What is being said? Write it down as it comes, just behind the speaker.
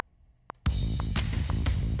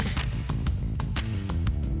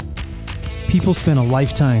People spend a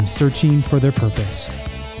lifetime searching for their purpose.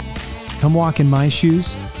 Come walk in my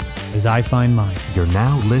shoes as I find mine. You're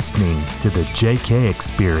now listening to the JK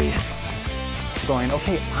Experience. Going,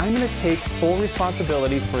 okay, I'm going to take full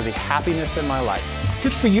responsibility for the happiness in my life.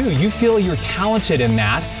 Good for you. You feel you're talented in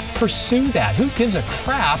that. Pursue that. Who gives a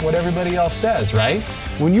crap what everybody else says, right?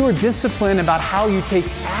 When you are disciplined about how you take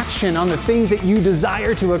action on the things that you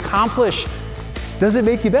desire to accomplish, does it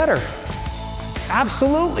make you better?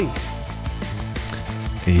 Absolutely.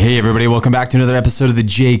 Hey everybody, welcome back to another episode of the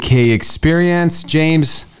JK Experience.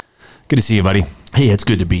 James, good to see you, buddy. Hey, it's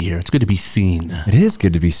good to be here. It's good to be seen. It is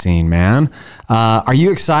good to be seen, man. Are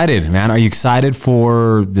you excited, man? Are you excited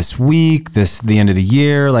for this week, the end of the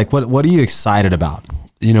year? Like, what are you excited about?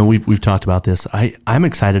 You know, we've talked about this. I'm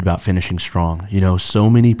excited about finishing strong. You know, so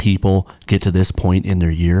many people get to this point in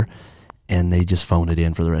their year and they just phone it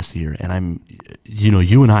in for the rest of the year. And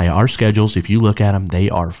you and I, our schedules, if you look at them, they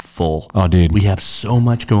are full. Oh, dude. We have so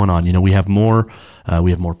much going on. You know, we have more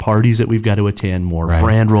parties that we've got to attend, more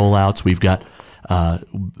brand rollouts. We've got,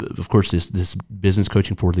 of course, this business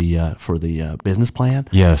coaching for the business plan.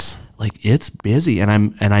 Yes. Like, it's busy,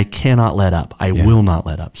 and I cannot let up. I will not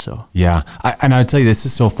let up. So yeah, and I would tell you, this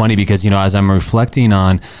is so funny because, you know, as I'm reflecting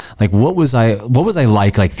on, like, what was I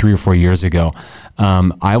like 3 or 4 years ago?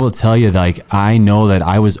 I will tell you, like, I know that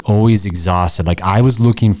I was always exhausted. Like, I was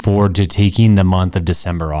looking forward to taking the month of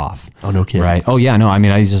December off. Oh, no kidding. Right? Oh yeah, no. I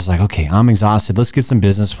mean, I was just like, okay, I'm exhausted. Let's get some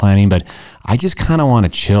business planning, but I just kind of want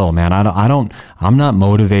to chill, man. I'm not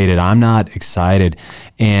motivated. I'm not excited.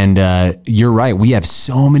 And you're right. We have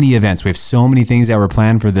so many events. We have so many things that were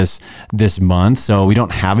planned for this month. So we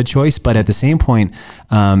don't have a choice. But at the same point,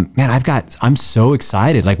 man, I'm so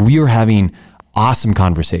excited. Like, we are having awesome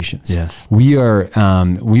conversations. Yes. We are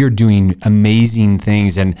doing amazing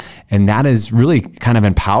things. And that has really kind of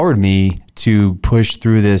empowered me to push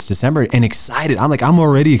through this December, and excited. I'm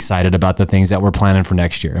already excited about the things that we're planning for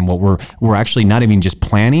next year, and what we're actually not even just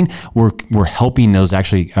planning, we're helping those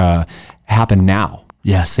actually happen now.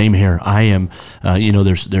 Yeah, same here. I am,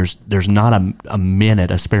 there's not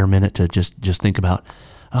a spare minute to just think about,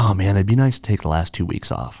 oh man, it'd be nice to take the last 2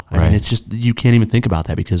 weeks off. I mean, it's just, you can't even think about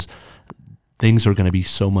that because things are going to be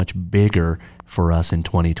so much bigger for us in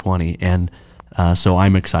 2020. And so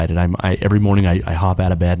I'm excited. Every morning I hop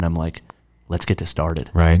out of bed and I'm like, let's get this started.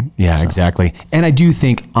 Right. Yeah, exactly. And I do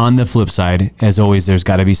think on the flip side, as always, there's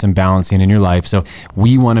got to be some balancing in your life. So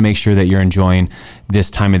we want to make sure that you're enjoying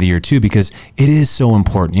this time of the year too, because it is so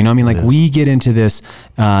important. You know what I mean? Like, we get into this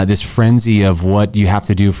frenzy of what you have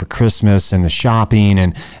to do for Christmas and the shopping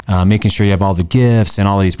and making sure you have all the gifts and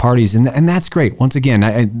all these parties. And that's great. Once again,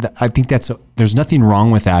 I think there's nothing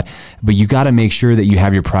wrong with that, but you got to make sure that you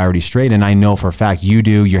have your priorities straight. And I know for a fact you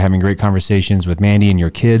do. You're having great conversations with Mandy and your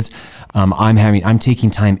kids. I'm taking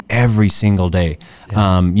time every single day.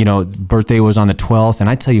 Yeah. Birthday was on the 12th, and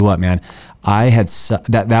I tell you what, man, I had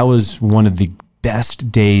that was one of the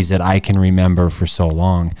best days that I can remember for so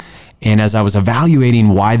long. And as I was evaluating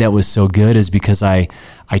why that was so good, is because I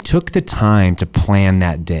took the time to plan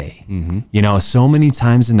that day. Mm-hmm. You know, so many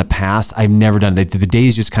times in the past, I've never done that. The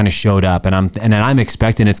days just kind of showed up, and I'm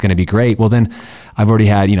expecting it's going to be great. Well, then I've already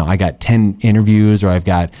had, I got 10 interviews, or I've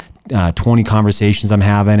got 20 conversations I'm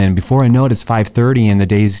having, and before I know it, it's 5:30 and the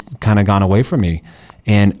day's kind of gone away from me.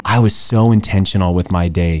 And I was so intentional with my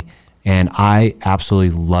day, and I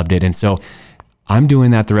absolutely loved it. And so I'm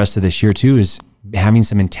doing that the rest of this year too, is having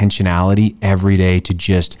some intentionality every day to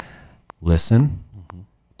just listen,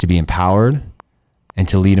 to be empowered, and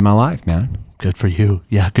to lead in my life, man. Good for you.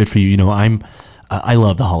 Yeah, good for you. You know, I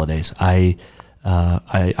love the holidays. I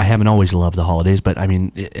haven't always loved the holidays, but I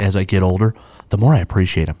mean, as I get older, the more I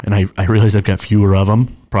appreciate them, and I realize I've got fewer of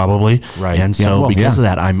them probably. Right. And so because of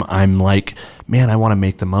that, I'm like, man, I want to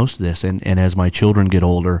make the most of this. And as my children get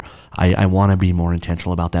older, I want to be more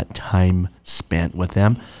intentional about that time spent with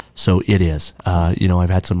them. So it is, I've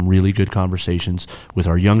had some really good conversations with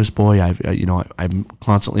our youngest boy. I'm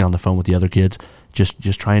constantly on the phone with the other kids,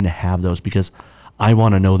 just trying to have those, because I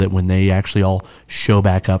want to know that when they actually all show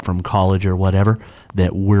back up from college or whatever,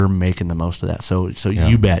 that we're making the most of that. So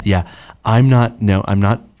you bet. Yeah. I'm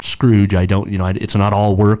not Scrooge. I don't, it's not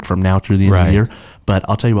all work from now through the end of the year, but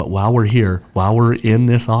I'll tell you what, while we're in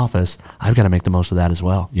this office, I've got to make the most of that as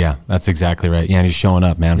well. Yeah, that's exactly right. Yeah. And he's showing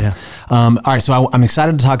up, man. Yeah. All right. So I'm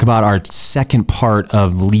excited to talk about our second part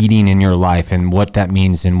of leading in your life and what that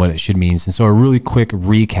means and what it should mean. And so a really quick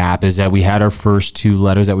recap is that we had our first 2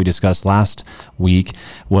 letters that we discussed last week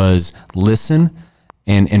was listen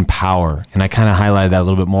and empower. And I kind of highlighted that a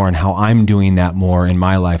little bit more and how I'm doing that more in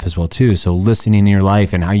my life as well too. So listening in your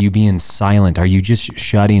life, and are you being silent? Are you just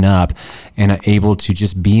shutting up and able to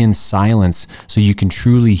just be in silence so you can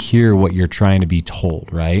truly hear what you're trying to be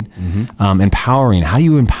told, right? Empowering. How are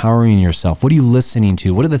you empowering yourself? What are you listening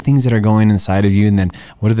to? What are the things that are going inside of you? And then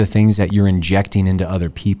what are the things that you're injecting into other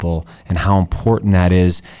people, and how important that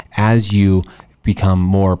is as you become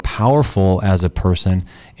more powerful as a person.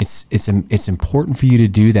 It's important for you to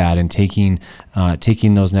do that, and taking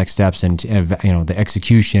those next steps, and the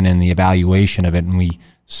execution and the evaluation of it. And we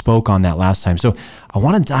spoke on that last time. So I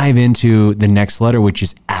want to dive into the next letter, which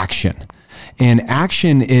is action. And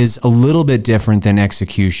action is a little bit different than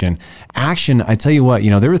execution. Action, I tell you what,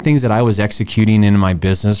 there were things that I was executing in my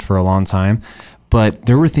business for a long time, but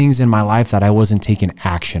there were things in my life that I wasn't taking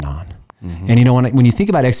action on. And when you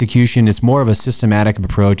think about execution, it's more of a systematic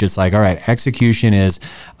approach. It's like, all right, execution is,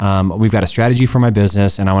 we've got a strategy for my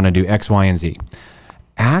business and I want to do X, Y, and Z.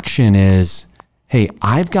 Action is, hey,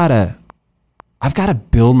 I've got to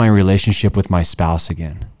build my relationship with my spouse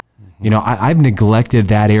again. I've neglected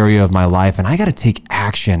that area of my life, and I got to take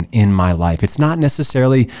action in my life. It's not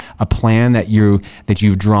necessarily a plan that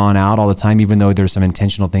you've drawn out all the time, even though there's some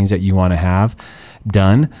intentional things that you want to have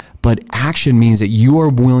done. But action means that you are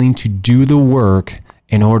willing to do the work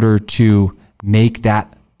in order to make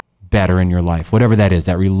that better in your life, whatever that is,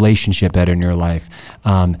 that relationship better in your life,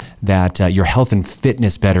 that your health and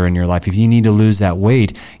fitness better in your life. If you need to lose that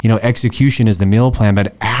weight, execution is the meal plan,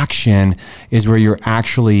 but action is where you're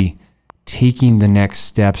actually taking the next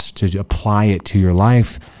steps to apply it to your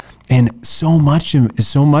life. And so much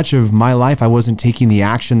of my life, I wasn't taking the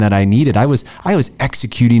action that I needed. I was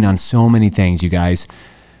executing on so many things, you guys,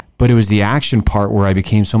 but it was the action part where I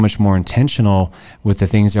became so much more intentional with the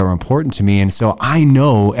things that were important to me. And so I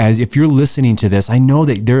know, as if you're listening to this, I know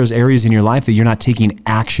that there's areas in your life that you're not taking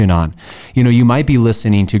action on. You might be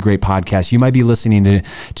listening to great podcasts. You might be listening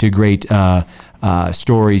to great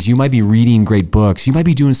stories. You might be reading great books. You might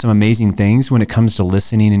be doing some amazing things when it comes to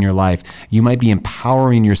listening in your life. You might be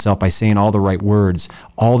empowering yourself by saying all the right words,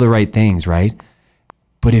 all the right things, right?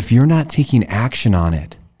 But if you're not taking action on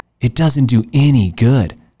it, it doesn't do any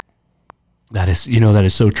good. That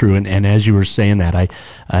is so true. And as you were saying that,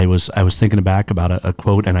 I was thinking back about a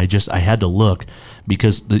quote, and I had to look,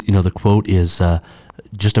 because the quote is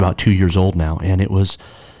just about 2 years old now, and it was,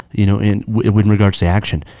 in regards to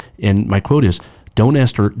action. And my quote is, don't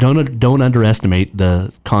underestimate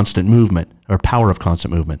the constant movement or power of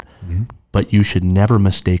constant movement, but you should never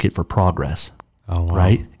mistake it for progress. Oh, wow.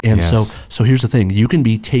 Right. And yes. so here's the thing: you can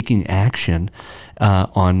be taking action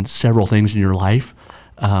on several things in your life,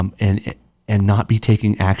 and not be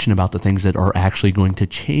taking action about the things that are actually going to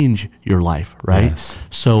change your life, right? Yes.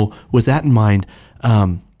 So with that in mind,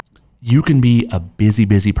 you can be a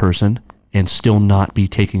busy person and still not be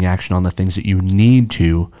taking action on the things that you need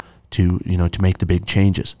to make the big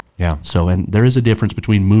changes. Yeah. So, and there is a difference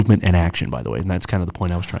between movement and action, by the way, and that's kind of the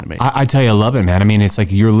point I was trying to make. I tell you, I love it, man. I mean, it's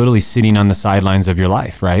like you're literally sitting on the sidelines of your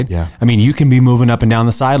life, right? Yeah. I mean, you can be moving up and down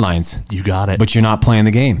the sidelines. You got it. But you're not playing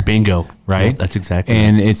the game. Bingo. Right? Yep, that's exactly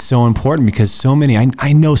and right. It's so important, because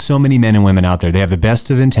I know so many men and women out there, they have the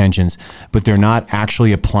best of intentions, but they're not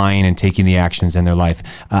actually applying and taking the actions in their life.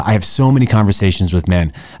 I have so many conversations with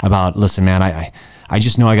men about, listen, man, I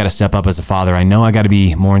just know I got to step up as a father. I know I got to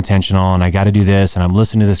be more intentional, and I got to do this, and I'm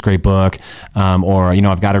listening to this great book, or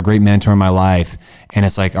I've got a great mentor in my life. And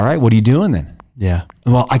it's like, all right, what are you doing then? Yeah.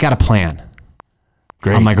 Well, I got a plan.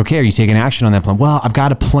 Great. I'm like, okay, are you taking action on that plan? Well, I've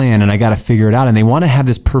got a plan and I got to figure it out. And they want to have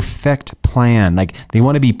this perfect plan. Like, they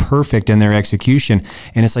want to be perfect in their execution.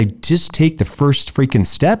 And it's like, just take the first freaking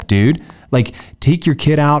step, dude. Like, take your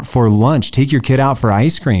kid out for lunch, take your kid out for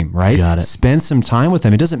ice cream, right? Got it. Spend some time with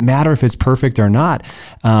them. It doesn't matter if it's perfect or not.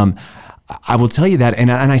 I will tell you that. And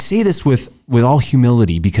I say this with all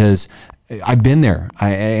humility, because I've been there,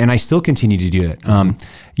 and I still continue to do it.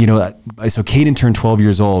 So Caden turned 12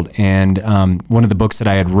 years old, and one of the books that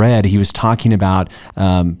I had read, he was talking about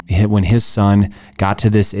when his son got to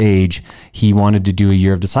this age, he wanted to do a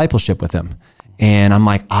year of discipleship with him. And I'm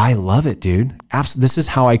like, I love it, dude. This is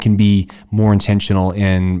how I can be more intentional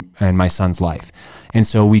in my son's life. And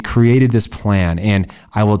so we created this plan, and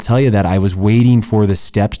I will tell you that I was waiting for the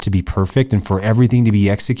steps to be perfect and for everything to be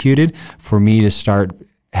executed for me to start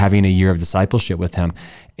having a year of discipleship with him.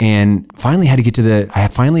 And finally I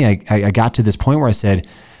got to this point where I said,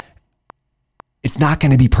 it's not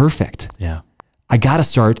going to be perfect. Yeah. I got to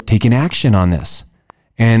start taking action on this.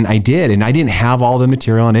 And I did. And I didn't have all the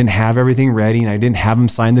material, and I didn't have everything ready, and I didn't have him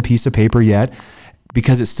sign the piece of paper yet,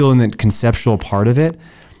 because it's still in the conceptual part of it.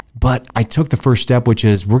 But I took the first step, which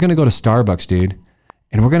is, we're going to go to Starbucks, dude.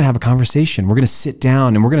 and we're going to have a conversation. We're going to sit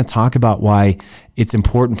down and we're going to talk about why it's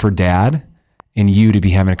important for dad and you to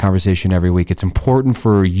be having a conversation every week. It's important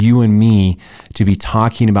for you and me to be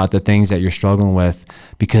talking about the things that you're struggling with,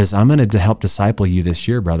 because I'm going to help disciple you this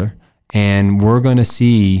year, brother. And we're going to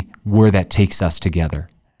see where that takes us together,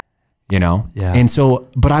 you know? Yeah. And so,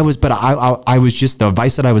 I was just, the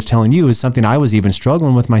advice that I was telling you is something I was even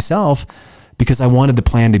struggling with myself, because I wanted the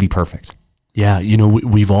plan to be perfect. Yeah. You know,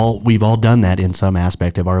 we've all done that in some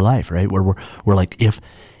aspect of our life, right? Where we're like, if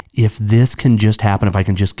this can just happen, if I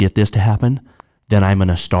can just get this to happen, then I'm going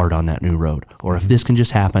to start on that new road. Or if this can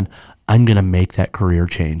just happen, I'm going to make that career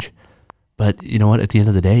change. But you know what? At the end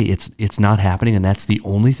of the day, it's not happening, and that's the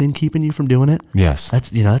only thing keeping you from doing it. Yes.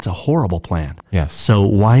 That's a horrible plan. Yes. So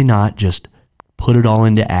why not just put it all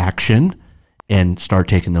into action and start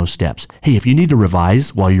taking those steps? Hey, if you need to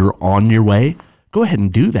revise while you're on your way, go ahead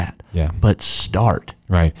and do that. Yeah. But start.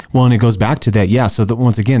 Right. Well, and it goes back to that. Yeah. So that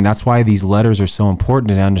once again, that's why these letters are so important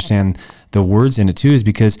to understand the words in it too, is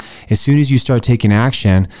because as soon as you start taking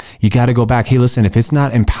action, you got to go back. Hey, listen, if it's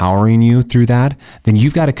not empowering you through that, then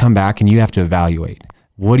you've got to come back and you have to evaluate.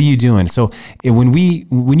 What are you doing? So when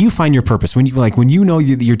you find your purpose, when you know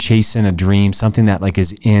you're chasing a dream, something that like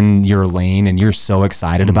is in your lane and you're so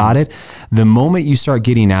excited about it, the moment you start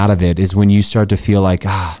getting out of it is when you start to feel like,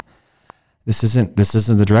 this isn't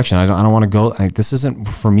the direction. I don't want to go. This isn't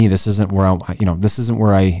for me. This isn't where this isn't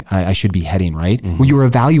where I should be heading. Right. Well, you're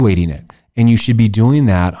evaluating it, and you should be doing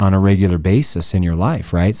that on a regular basis in your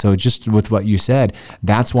life. Right. So just with what you said,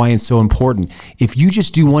 that's why it's so important. If you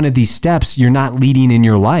just do one of these steps, you're not leading in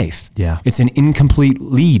your life. Yeah. It's an incomplete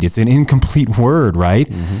lead. It's an incomplete word.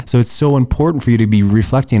 Right. So it's so important for you to be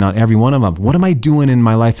reflecting on every one of them. What am I doing in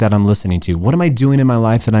my life that I'm listening to? What am I doing in my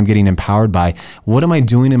life that I'm getting empowered by? What am I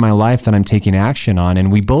doing in my life that I'm taking action on?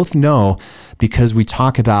 And we both know, because we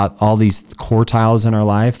talk about all these quartiles in our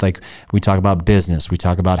life, like we talk about business, we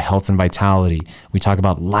talk about health and vitality, we talk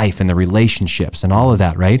about life and the relationships and all of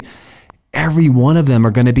that, right? Every one of them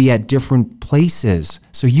are going to be at different places.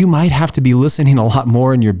 So you might have to be listening a lot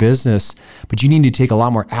more in your business, but you need to take a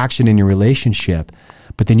lot more action in your relationship.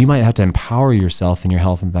 But then you might have to empower yourself in your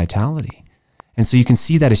health and vitality. And so you can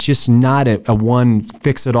see that it's just not a one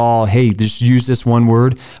fix it all. Hey, just use this one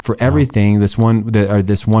word for everything. This one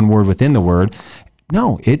word within the word.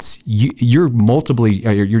 No, it's you're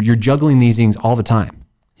juggling these things all the time.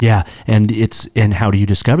 Yeah, and how do you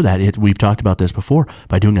discover that? We've talked about this before,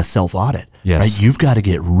 by doing a self-audit. Yes. Right? You've got to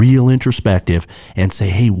get real introspective and say,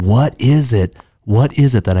 hey, what is it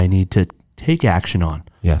that I need to take action on?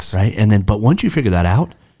 Yes. Right? And then, but once you figure that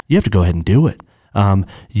out, you have to go ahead and do it.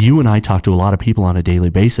 You and I talk to a lot of people on a daily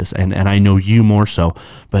basis, and I know you more so,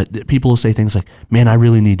 but people will say things like, man, I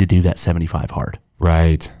really need to do that 75 hard.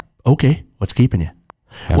 Right. Okay, what's keeping you?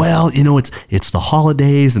 Yeah. Well, it's the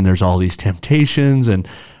holidays and there's all these temptations, and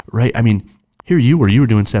right, I mean, here you were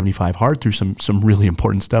doing 75 hard through some really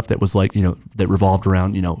important stuff that was like, that revolved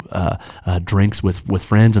around, drinks with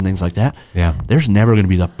friends and things like that. Yeah. There's never going to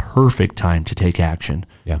be the perfect time to take action.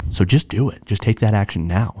 Yeah. So just do it. Just take that action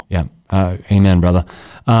now. Yeah. Amen, brother.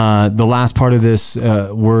 The last part of this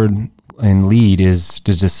word and lead is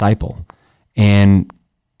to disciple. And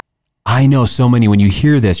I know so many, when you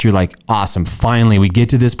hear this, you're like, awesome, finally we get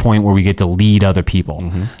to this point where we get to lead other people,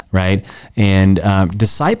 right? And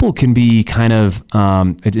disciple can be kind of,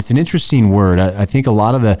 it's an interesting word. I think a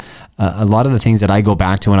lot of the things that I go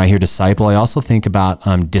back to when I hear disciple, I also think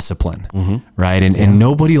about discipline, right? And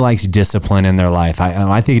nobody likes discipline in their life.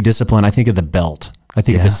 I think of discipline, I think of the belt. I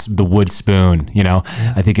think of the wood spoon,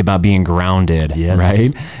 I think about being grounded,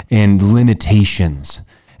 right? And limitations.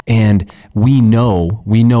 And we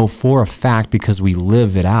know for a fact, because we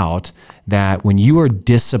live it out, that when you are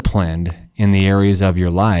disciplined in the areas of your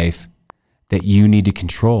life that you need to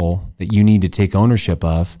control, that you need to take ownership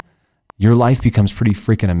of, your life becomes pretty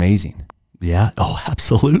freaking amazing. Yeah. Oh,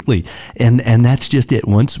 absolutely. And that's just it.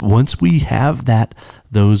 Once we have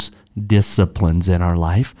those disciplines in our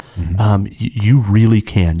life, you really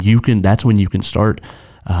can. That's when you can start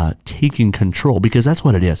taking control, because that's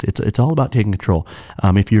what it is. It's all about taking control.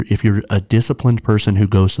 If you're a disciplined person who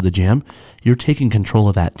goes to the gym, you're taking control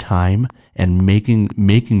of that time and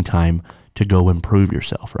making time to go improve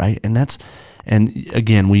yourself, right? And And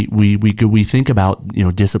again, we think about,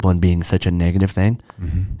 discipline being such a negative thing.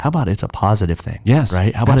 How about it's a positive thing? Yes,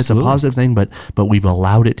 right. How about absolutely. it's a positive thing, but we've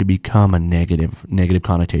allowed it to become a negative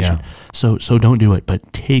connotation. Yeah. So don't do it,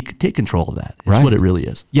 but take control of that. It's Right. what it really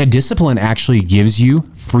is. Yeah, discipline actually gives you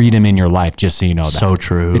freedom in your life, just so you know that. So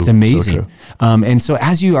true. It's amazing. And so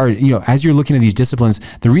as you are, as you're looking at these disciplines,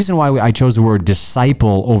 the reason why I chose the word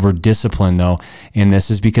disciple over discipline, though, in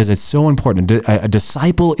this is because it's so important. A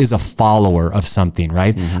disciple is a follower of something,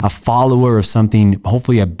 right? A follower of something,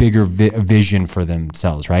 hopefully a bigger vision for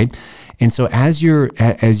themselves, right? And so as you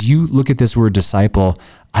look at this word disciple,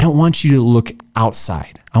 I don't want you to look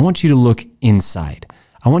outside. I want you to look inside.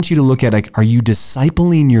 I want you to look at, like, are you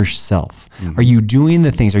discipling yourself? Are you doing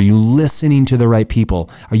the things? Are you listening to the right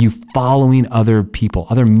people? Are you following other people,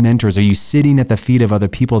 other mentors? Are you sitting at the feet of other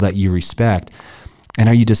people that you respect? And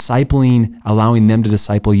are you discipling, allowing them to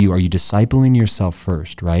disciple you? Are you discipling yourself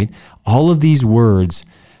first, right? All of these words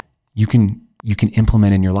you can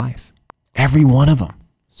implement in your life. Every one of them.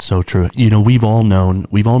 So true. We've all known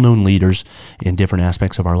leaders in different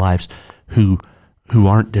aspects of our lives who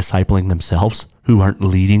aren't discipling themselves, who aren't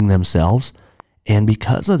leading themselves. And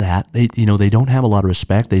because of that, they don't have a lot of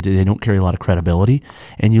respect. They don't carry a lot of credibility.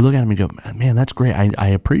 And you look at them and go, man, that's great. I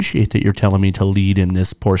appreciate that you're telling me to lead in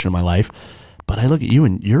this portion of my life. But I look at you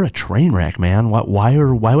and you're a train wreck, man. Why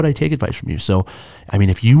would I take advice from you? So,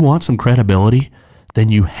 if you want some credibility, then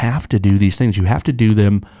you have to do these things. You have to do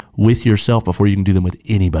them with yourself before you can do them with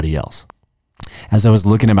anybody else. As I was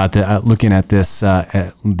looking at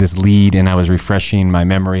this lead, and I was refreshing my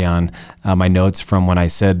memory on my notes from when I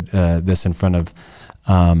said this in front of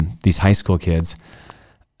these high school kids,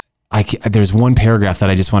 there's one paragraph that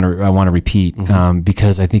I want to repeat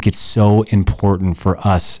because I think it's so important for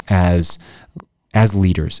us as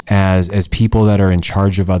leaders, as people that are in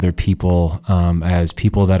charge of other people, as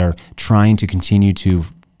people that are trying to continue to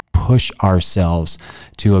push ourselves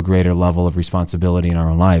to a greater level of responsibility in our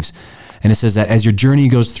own lives. And it says that as your journey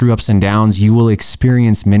goes through ups and downs, you will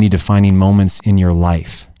experience many defining moments in your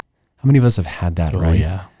life. How many of us have had that, right?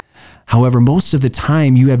 Yeah. However, most of the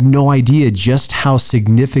time, you have no idea just how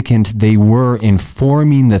significant they were in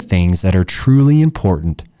forming the things that are truly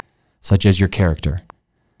important, such as your character,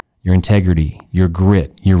 your integrity, your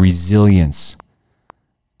grit, your resilience,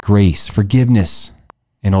 grace, forgiveness,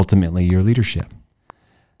 and ultimately your leadership.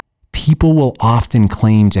 People will often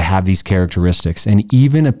claim to have these characteristics and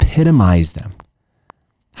even epitomize them.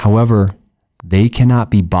 However, they cannot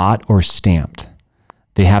be bought or stamped.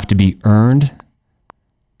 They have to be earned,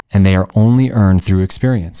 and they are only earned through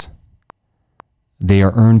experience. They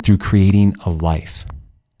are earned through creating a life.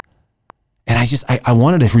 And I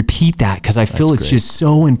wanted to repeat that because I feel it's just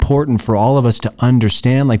so important for all of us to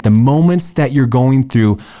understand, like, the moments that you're going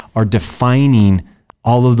through are defining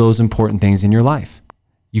all of those important things in your life.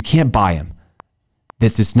 You can't buy them.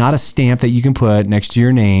 This is not a stamp that you can put next to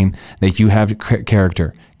your name that you have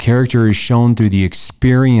character. Character is shown through the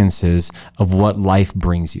experiences of what life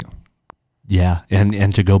brings you. Yeah,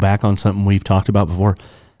 and to go back on something we've talked about before,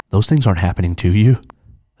 those things aren't happening to you.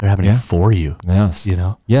 They're happening for you. Yes.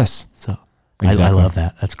 Yes. So exactly. I love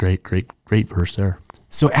that. That's great verse there.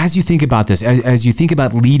 So as you think about this, as you think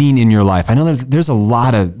about leading in your life, I know there's a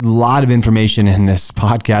lot of information in this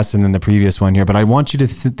podcast and in the previous one here, but I want you to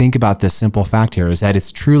think about this simple fact here, is that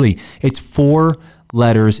it's 4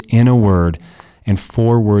 letters in a word and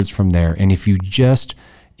 4 words from there. And if you just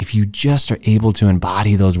are able to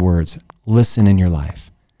embody those words, listen in your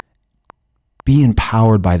life, be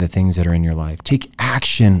empowered by the things that are in your life, take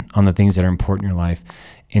action on the things that are important in your life,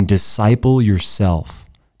 and disciple yourself.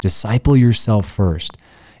 Disciple yourself first.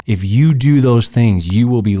 If you do those things, you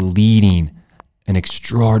will be leading an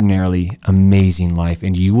extraordinarily amazing life,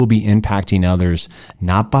 and you will be impacting others,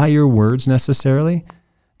 not by your words necessarily,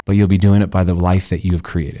 but you'll be doing it by the life that you have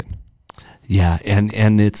created. Yeah,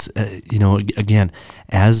 and it's again,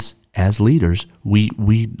 as leaders, we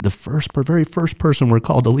the very first person we're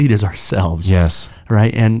called to lead is ourselves. Yes.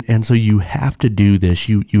 Right? And so you have to do this.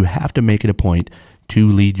 You have to make it a point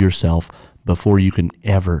to lead yourself before you can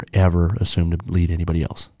ever assume to lead anybody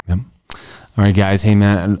else. Yep. All right, guys. Hey,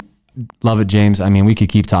 man, love it, James. I mean, we could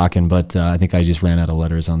keep talking, but I think I just ran out of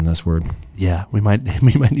letters on this word. Yeah, we might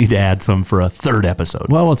need to add some for a third episode.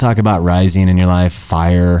 Well, we'll talk about rising in your life,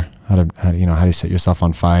 fire, how to set yourself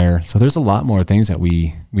on fire. So there's a lot more things that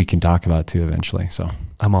we can talk about too eventually. So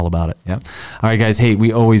I'm all about it. Yeah. All right, guys. Hey,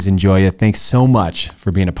 we always enjoy it. Thanks so much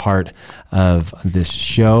for being a part of this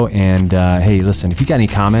show. And hey, listen, if you got any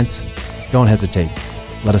comments, don't hesitate.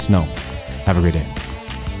 Let us know. Have a great day.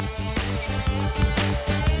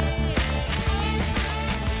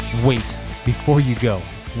 Wait, before you go,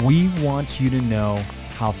 We want you to know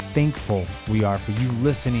how thankful we are for you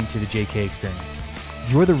listening to the JK Experience.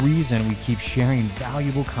 You're the reason we keep sharing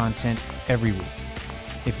valuable content every week.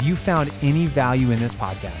 If you found any value in this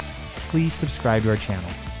podcast, please subscribe to our channel.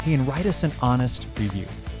 Hey, and write us an honest review.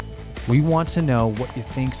 We want to know what you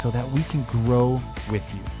think so that we can grow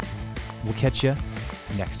with you. We'll catch you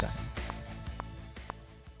next time.